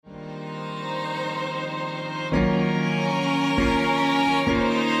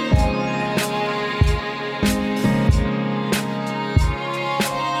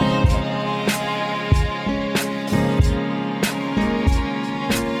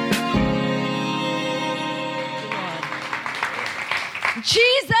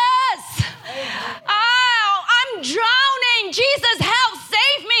Jesus! Oh, I'm drowning. Jesus, help,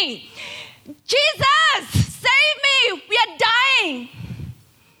 save me. Jesus, save me. We are dying.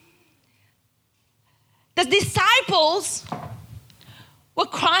 The disciples were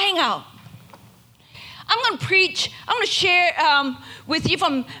crying out. I'm going to share with you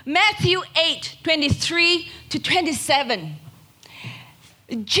from Matthew 8:23 to 27.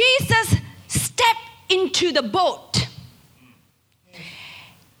 Jesus stepped into the boat,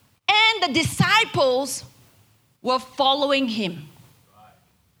 and the disciples were following him.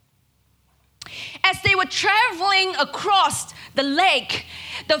 As they were traveling across the lake,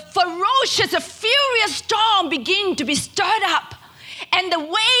 the ferocious, furious storm began to be stirred up. And the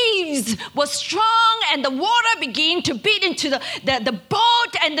waves were strong, and the water began to beat into the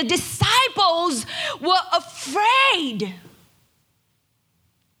boat, and the disciples were afraid.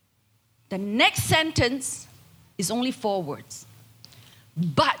 The next sentence is only 4 words.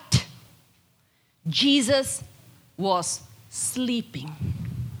 But Jesus was sleeping.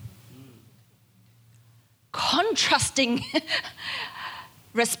 Contrasting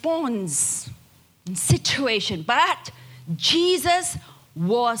response and situation, but Jesus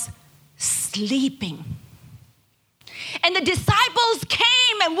was sleeping. And the disciples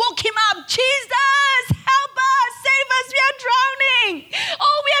came and woke him up. Jesus, help us, save us, we are drowning.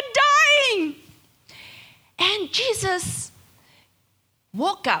 Oh, we are dying. And Jesus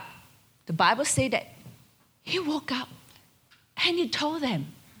woke up. The Bible says that he woke up and he told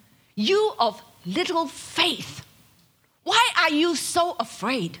them, you of little faith, why are you so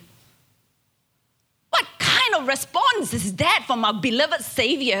afraid? What kind of response is that from our beloved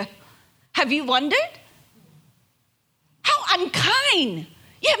Savior? Have you wondered? How unkind.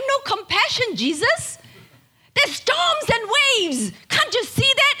 You have no compassion, Jesus. There's storms and waves. Can't you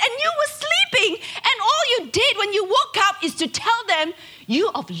see that? And you were sleeping. And all you did when you woke up is to tell them,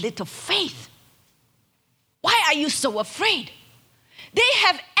 you of little faith. Why are you so afraid? They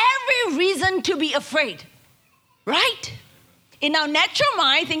have every reason to be afraid. Right? In our natural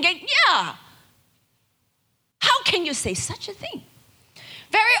mind, thinking, yeah, how can you say such a thing?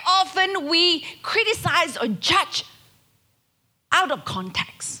 Very often we criticize or judge out of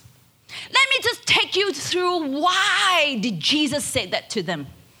context. Let me just take you through why did Jesus say that to them.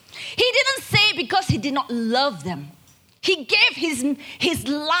 He didn't say it because he did not love them. He gave his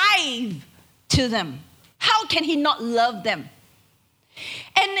life to them. How can he not love them?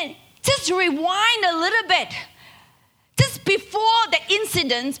 And just rewind a little bit. Just before the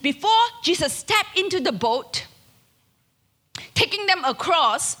incident, before Jesus stepped into the boat, taking them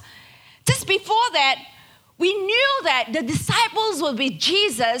across, just before that, we knew that the disciples were with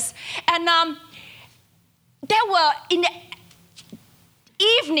Jesus, and there were, in the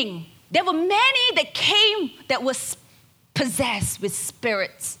evening, there were many that came that was possessed with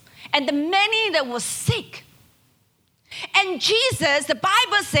spirits, and the many that were sick. And Jesus, the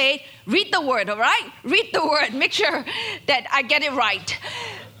Bible says, read the word, all right? Read the word, make sure that I get it right.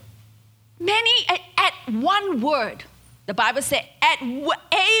 Many, at one word, the Bible said, at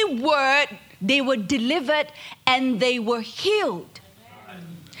a word, they were delivered and they were healed.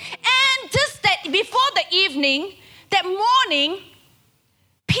 And just that before the evening, that morning,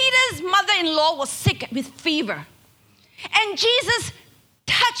 Peter's mother-in-law was sick with fever. And Jesus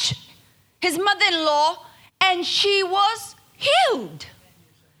touched his mother-in-law and she was healed.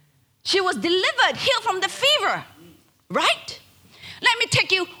 She was delivered, healed from the fever, right? Let me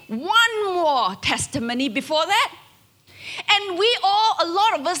take you one more testimony before that. And a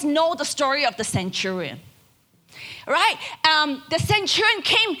lot of us know the story of the centurion, right? The centurion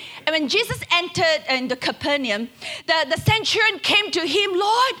came, and when Jesus entered in the Capernaum, the centurion came to him,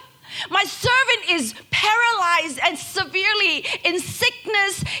 Lord, my servant is paralyzed and severely in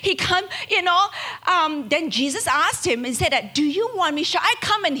sickness. He come, then Jesus asked him and said that, do you want me? Shall I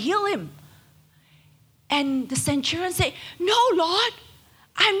come and heal him? And the centurion said, no, Lord,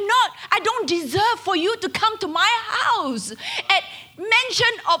 I don't deserve for you to come to my house. At mention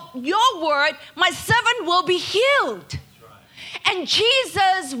of your word, my servant will be healed. And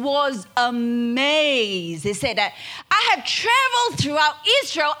Jesus was amazed. He said that, I have traveled throughout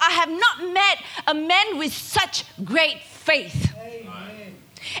Israel. I have not met a man with such great faith. Amen.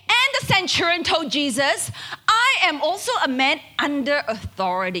 And the centurion told Jesus, I am also a man under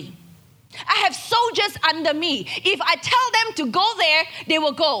authority. I have soldiers under me. If I tell them to go there, they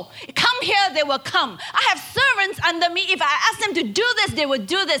will go. Come here, they will come. I have servants under me. If I ask them to do this, they will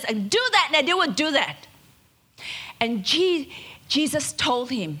do this. And do that, and they will do that. And Jesus told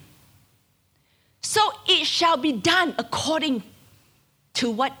him, so it shall be done according to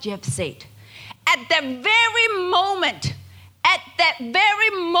what you have said. At the very moment, at that very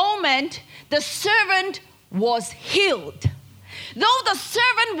moment, the servant was healed. Though the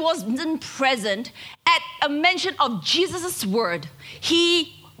servant wasn't present at a mention of Jesus' word,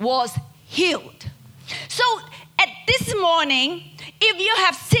 he was healed. So at this morning, if you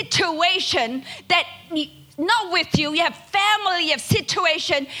have situation that not with you, you have family, you have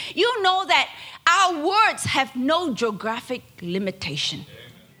situation, you know that our words have no geographic limitation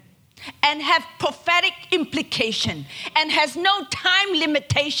and have prophetic implication and has no time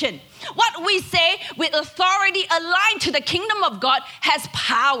limitation. What we say with authority aligned to the kingdom of God has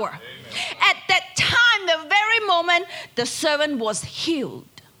power. Amen. At that time, the very moment, the servant was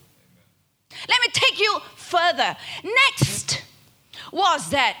healed. Amen. Let me take you further. Next was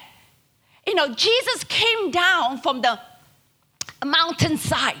that, Jesus came down from the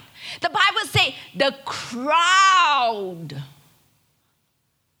mountainside. The Bible says the crowd,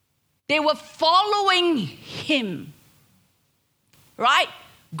 they were following him, right?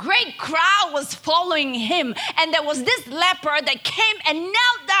 Great crowd was following him. And there was this leper that came and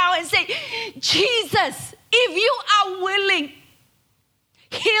knelt down and said, Jesus, if you are willing,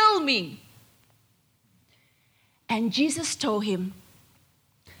 heal me. And Jesus told him,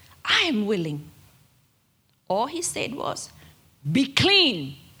 I am willing. All he said was, be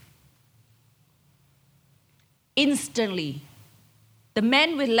clean. Instantly, the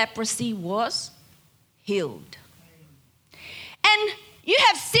man with leprosy was healed. And you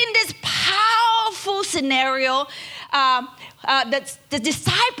have seen this powerful scenario. The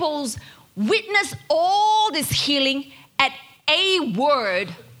disciples witnessed all this healing at a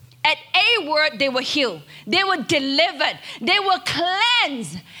word. At a word, they were healed. They were delivered. They were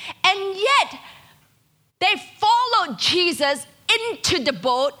cleansed. And yet, they followed Jesus into the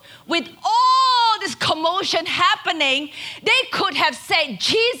boat with all this commotion happening. They could have said,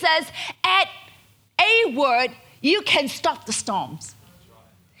 Jesus, at a word, you can stop the storms.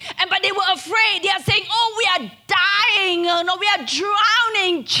 But they were afraid. They are saying, oh, we are dying. Oh, no, we are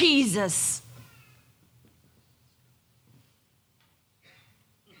drowning, Jesus.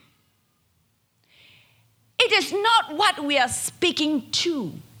 It is not what we are speaking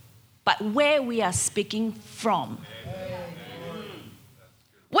to, but where we are speaking from.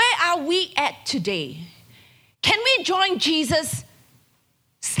 Where are we at today? Can we join Jesus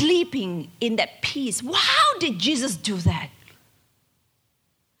sleeping in that peace? How did Jesus do that?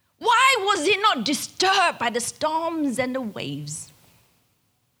 Why was he not disturbed by the storms and the waves?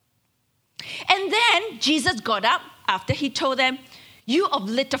 And then Jesus got up after he told them, you of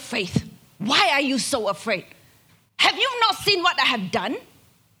little faith, why are you so afraid? Have you not seen what I have done?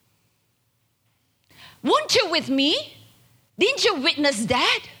 Weren't you with me? Didn't you witness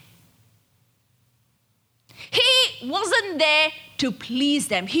that? He wasn't there to please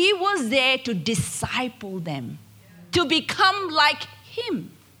them. He was there to disciple them, to become like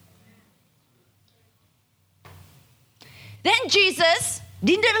him. Then Jesus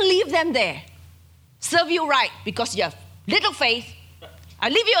didn't leave them there. Serve you right because you have little faith. I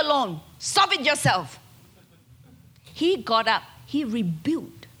leave you alone. Solve it yourself. He got up. He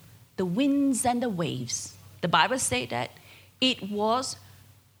rebuked the winds and the waves. The Bible says that it was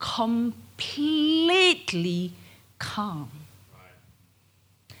completely calm.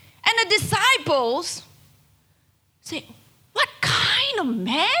 And the disciples say, what kind of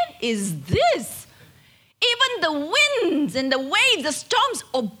man is this? Even the winds and the waves, the storms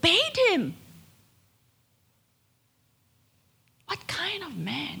obeyed him. What kind of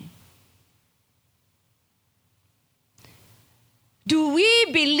man? Do we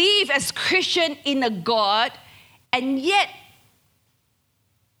believe as Christians in a God and yet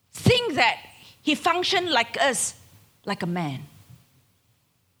think that he functioned like us, like a man?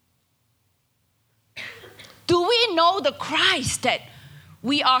 Do we know the Christ that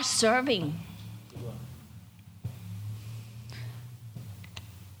we are serving?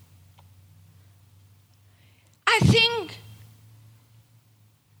 I think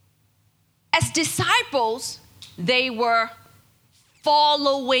as disciples, they were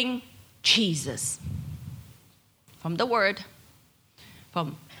following Jesus. From the word,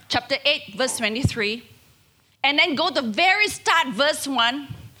 from chapter 8, verse 23. And then go to the very start, verse 1.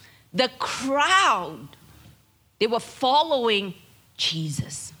 The crowd, they were following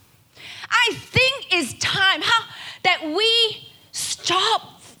Jesus. I think it's time that we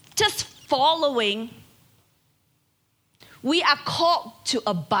stop just following. We are called to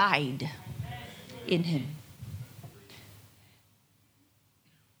abide in him.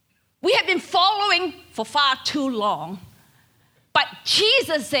 We have been following for far too long, but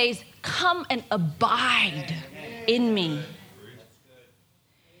Jesus says, come and abide in me.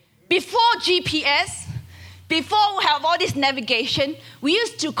 Before GPS, before we have all this navigation, we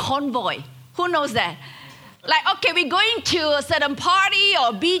used to convoy. Who knows that? Like, okay, we're going to a certain party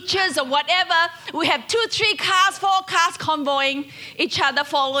or beaches or whatever. We have 2, 3 cars, 4 cars convoying each other,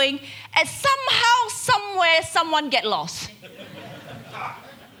 following. And somehow, somewhere, someone get lost.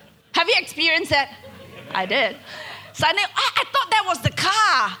 Have you experienced that? I did. So I thought that was the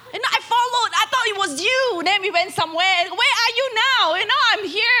car. I followed. I thought it was you. Then we went somewhere. Where are you now? I'm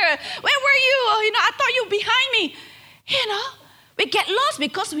here. Where were you? I thought you were behind me. We get lost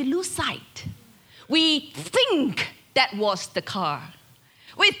because we lose sight. We think that was the car.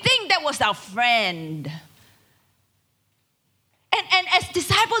 We think that was our friend. And as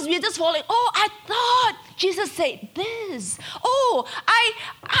disciples, we're just following. Oh, I thought Jesus said this. Oh, I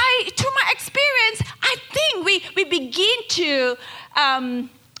through my experience, I think we begin to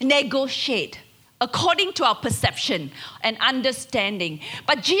negotiate according to our perception and understanding.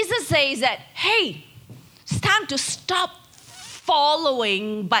 But Jesus says that, hey, it's time to stop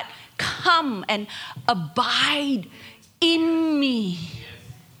following, but come and abide in me.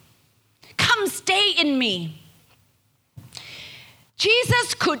 Come stay in me.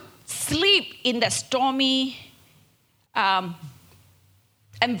 Jesus could sleep in the stormy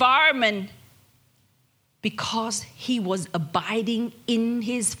environment because he was abiding in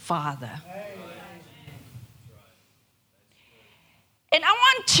his Father. And I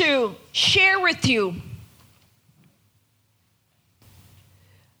want to share with you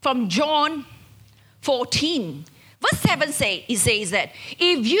from John 14. Verse 7 says that,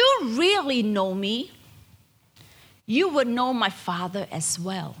 if you really know me, you will know my Father as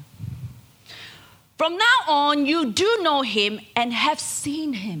well. From now on, you do know him and have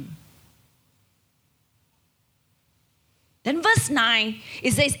seen him. Then verse 9,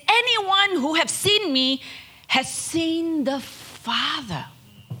 it says, anyone who has seen me has seen the Father.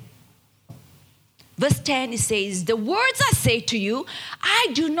 Verse 10, it says, the words I say to you, I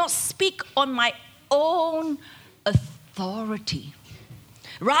do not speak on my own authority.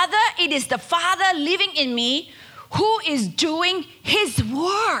 Rather, it is the Father living in me who is doing his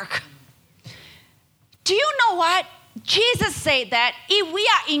work. Do you know what? Jesus said that if we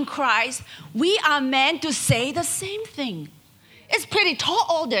are in Christ, we are meant to say the same thing. It's pretty tall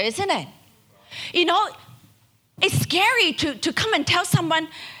order, isn't it? It's scary to come and tell someone,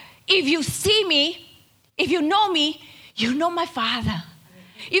 if you see me, if you know me, you know my Father.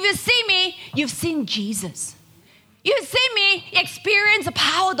 If you see me, you've seen Jesus. You see me experience the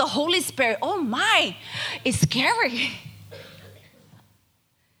power of the Holy Spirit. Oh my, it's scary.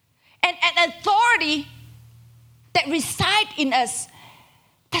 And authority that reside in us.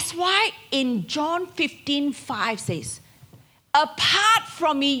 That's why in John 15:5 says, apart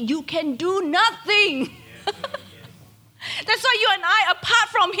from me, you can do nothing. That's why you and I, apart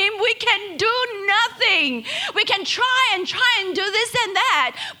from him, we can do nothing. We can try and do this and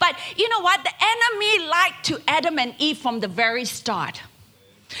that. But you know what? The enemy lied to Adam and Eve from the very start.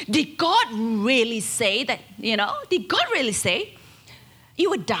 Did God really say that, did God really say you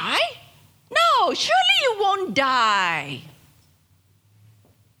would die? No, surely you won't die.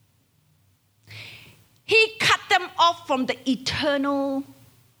 He cut them off from the eternal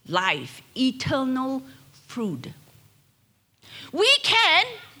life, eternal fruit.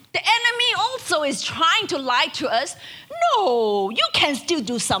 The enemy also is trying to lie to us. No, you can still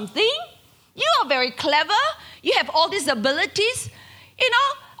do something. You are very clever. You have all these abilities.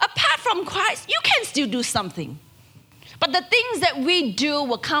 Apart from Christ, you can still do something. But the things that we do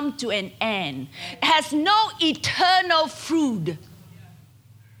will come to an end. It has no eternal fruit.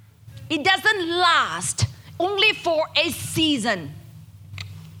 It doesn't last only for a season.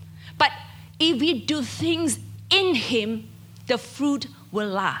 But if we do things in him, the fruit will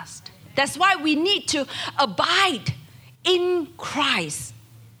last. That's why we need to abide in Christ.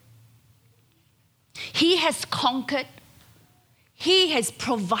 He has conquered. He has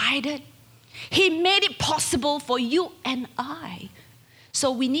provided. He made it possible for you and I.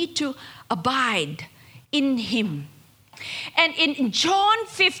 So we need to abide in him. And in John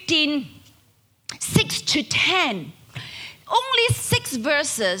 15, 6 to 10, only 6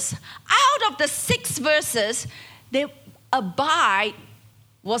 verses. Out of the 6 verses, the abide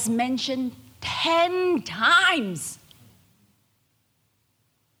was mentioned 10 times.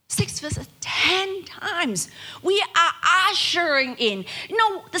 6 verses, 10 times. We are ushering in.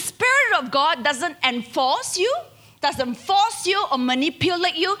 The Spirit of God doesn't enforce you, doesn't force you or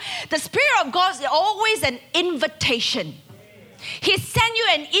manipulate you. The Spirit of God is always an invitation. He sent you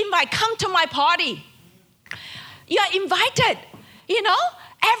an invite, come to my party. You are invited,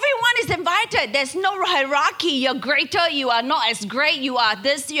 Everyone is invited. There's no hierarchy. You're greater, you are not as great, you are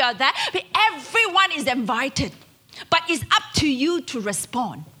this, you are that. But everyone is invited. But it's up to you to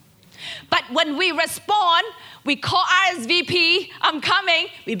respond. But when we respond, we call RSVP, I'm coming,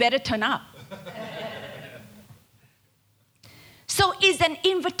 we better turn up. So it's an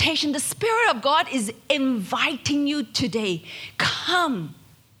invitation. The Spirit of God is inviting you today. Come.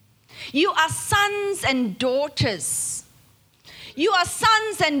 You are sons and daughters. You are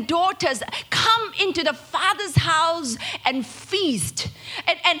sons and daughters. Come into the Father's house and feast.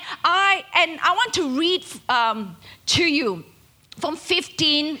 And I want to read to you from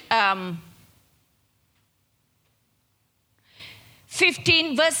 15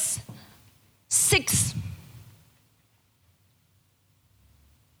 verse 6.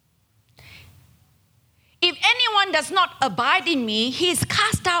 If anyone does not abide in me, he is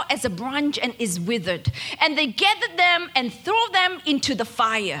cast out as a branch and is withered. And they gather them and throw them into the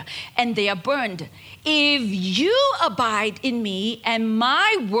fire, and they are burned. If you abide in me and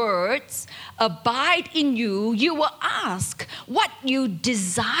my words abide in you, you will ask what you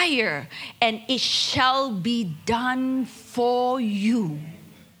desire, and it shall be done for you.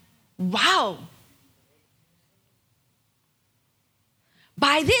 Wow.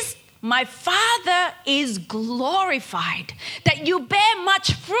 By this, my Father is glorified, that you bear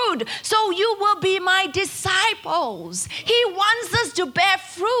much fruit, so you will be my disciples. He wants us to bear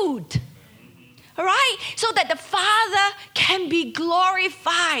fruit, all right? So that the Father can be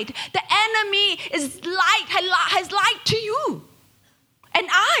glorified. The enemy has lied to you and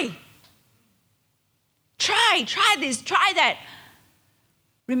I. Try this, try that.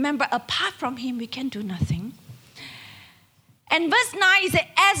 Remember, apart from him, we can do nothing. And verse 9 says,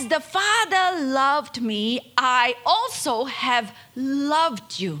 as the Father loved me, I also have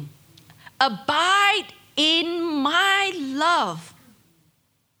loved you. Abide in my love.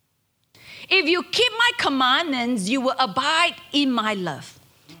 If you keep my commandments, you will abide in my love.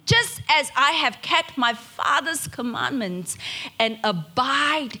 Just as I have kept my Father's commandments and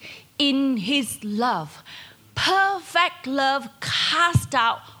abide in his love. Perfect love casts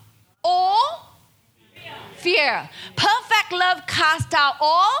out all fear. Perfect love casts out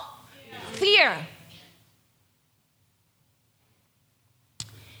all fear.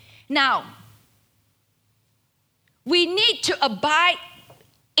 Now, we need to abide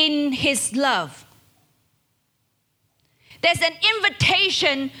in his love. There's an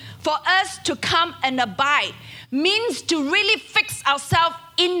invitation for us to come and abide. Means to really fix ourselves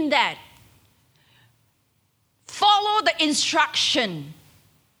in that. Follow the instruction.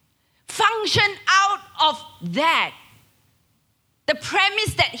 Function out of that. The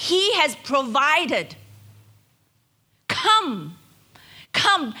premise that he has provided. Come.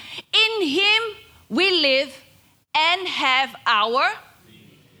 In him we live and have our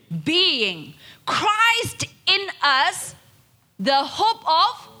being. Christ in us, the hope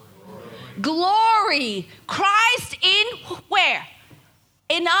of glory. Christ in where?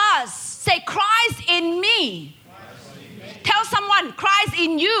 In us. Say, Christ in me. Tell someone, Christ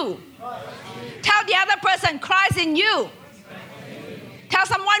in you. Tell the other person, Christ in you. Tell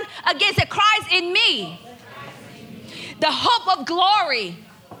someone again, say, Christ in me. The hope of glory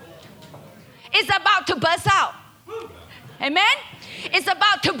is about to burst out. Amen? It's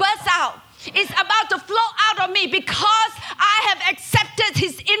about to burst out. It's about to flow out of me because I have accepted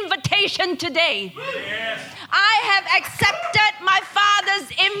his invitation today. Yes. I have accepted my Father's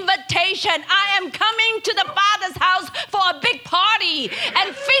invitation. I am coming to the Father's house for a big party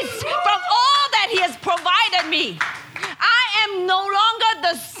and feast from all that he has provided me. I am no longer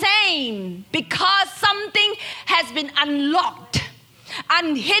the same because something has been unlocked,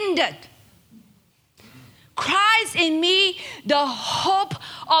 unhindered. Christ in me, the hope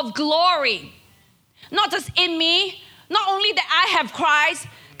of glory. Not just in me, not only that I have Christ,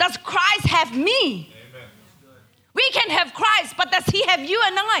 does Christ have me? Amen. We can have Christ, but does he have you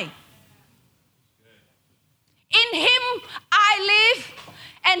and I? In him I live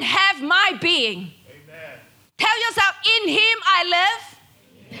and have my being. Amen. Tell yourself, in him I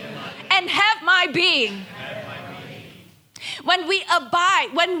live and have my being. When we abide,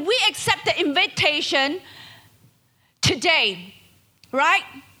 when we accept the invitation today, right?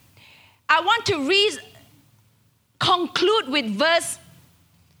 I want to conclude with verse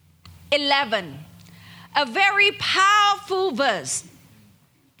 11. A very powerful verse.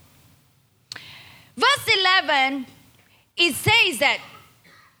 Verse 11, it says that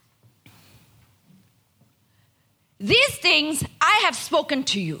these things I have spoken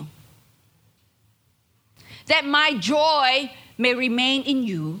to you, that my joy may remain in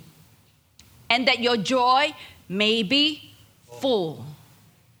you, and that your joy may be full.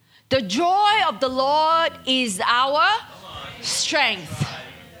 The joy of the Lord is our strength.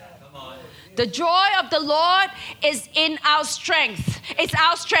 The joy of the Lord is in our strength. It's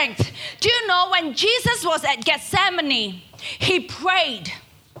our strength. Do you know when Jesus was at Gethsemane, he prayed.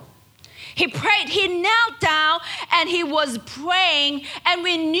 He prayed. He knelt down and he was praying. And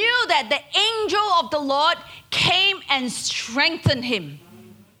we knew that the angel of the Lord came and strengthened him.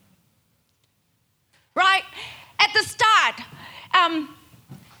 Right? At the start,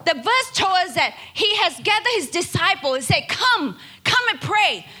 the verse told us that he has gathered his disciples and said, come and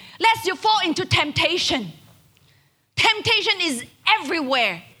pray, lest you fall into temptation. Temptation is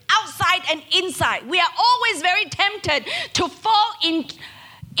everywhere, outside and inside. We are always very tempted to fall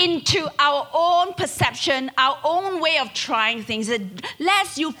into our own perception, our own way of trying things.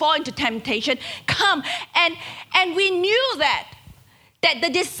 Lest you fall into temptation, come. And we knew that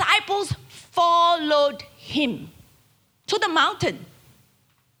the disciples followed him to the mountain.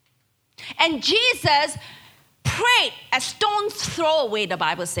 And Jesus prayed a stone's throw away, the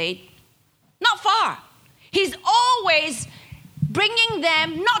Bible said. Not far. He's always bringing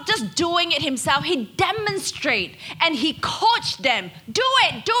them, not just doing it himself. He demonstrated and he coached them. Do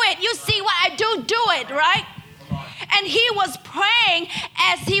it. You see what I do it, right? And he was praying.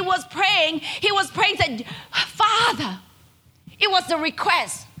 As he was praying, said, Father, it was the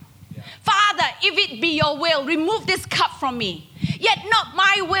request. Father, if it be your will, remove this cup from me. Yet not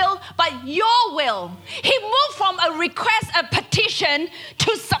my will, but your will. He moved from a request, a petition,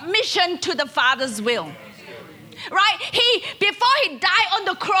 to submission to the Father's will. Right? Before he died on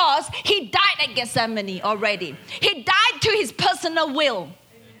the cross, he died at Gethsemane already. He died to his personal will.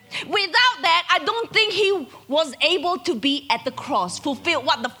 Without that, I don't think he was able to be at the cross, fulfill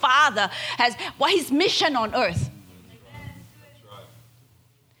what the Father what his mission on earth.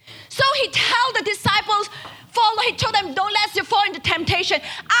 So he told the disciples, he told them, don't let you fall into temptation.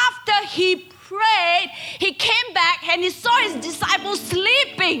 After he prayed, he came back and he saw his disciples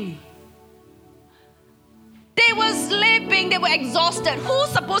sleeping. They were sleeping, they were exhausted. Who's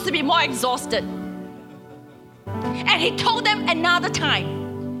supposed to be more exhausted? And he told them another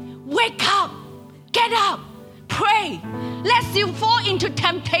time, wake up, get up, pray, lest you fall into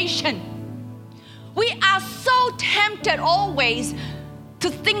temptation. We are so tempted always to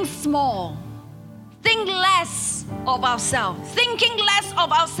think small, think less of ourselves. Thinking less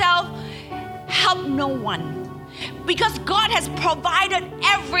of ourselves help no one. Because God has provided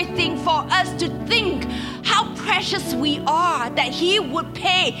everything for us to think how precious we are, that He would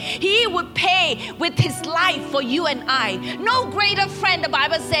pay with His life for you and I. No greater friend, the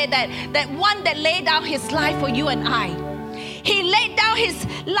Bible said that one that laid down His life for you and I. He laid down His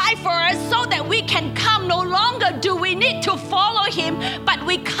life for us so that we can come. No longer do we need to follow Him, but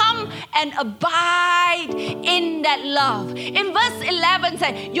we come and abide in that love. In verse 11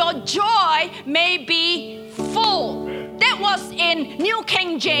 said, your joy may be full. That was in New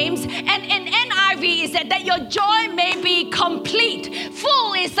King James, and in NIV is that your joy may be complete.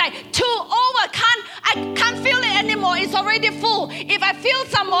 Full is like I can't feel it anymore. It's already full. If I feel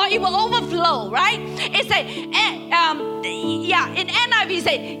some more, it will overflow, right? It's like, in NIV it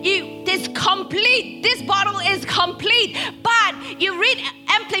says, it's complete. This bottle is complete. But you read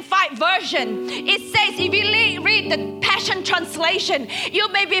Amplified Version, it says, if you read the Passion Translation, you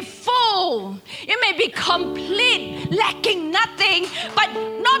may be full. You may be complete, lacking nothing. But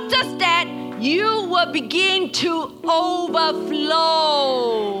not just that, you will begin to overflow.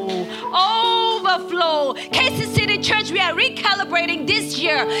 Overflow. Casey City Church, we are recalibrating this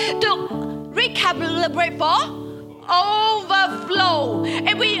year to recalibrate for overflow.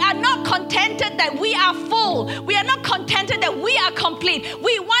 And we are not contented that we are full. We are not contented that we are complete.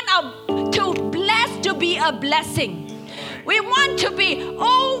 We want to be a blessing. We want to be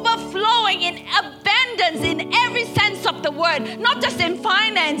overflowing in abundance in every sense of the word, not just in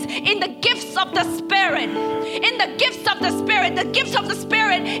finance, in the gifts of the Spirit. In the gifts of the Spirit. The gifts of the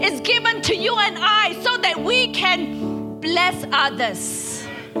Spirit is given to you and I so that we can bless others.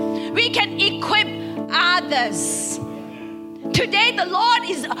 We can equip others. Today the Lord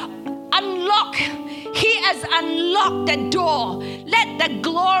is unlocked. He has unlocked the door. Let the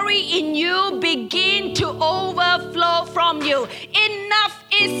glory in you begin to overflow from you. Enough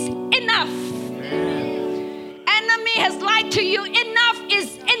is enough. Enemy has lied to you. Enough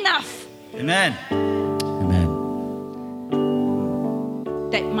is enough. Amen. Amen.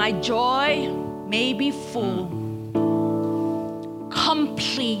 That my joy may be full,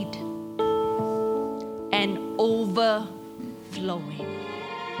 complete, and overflowing.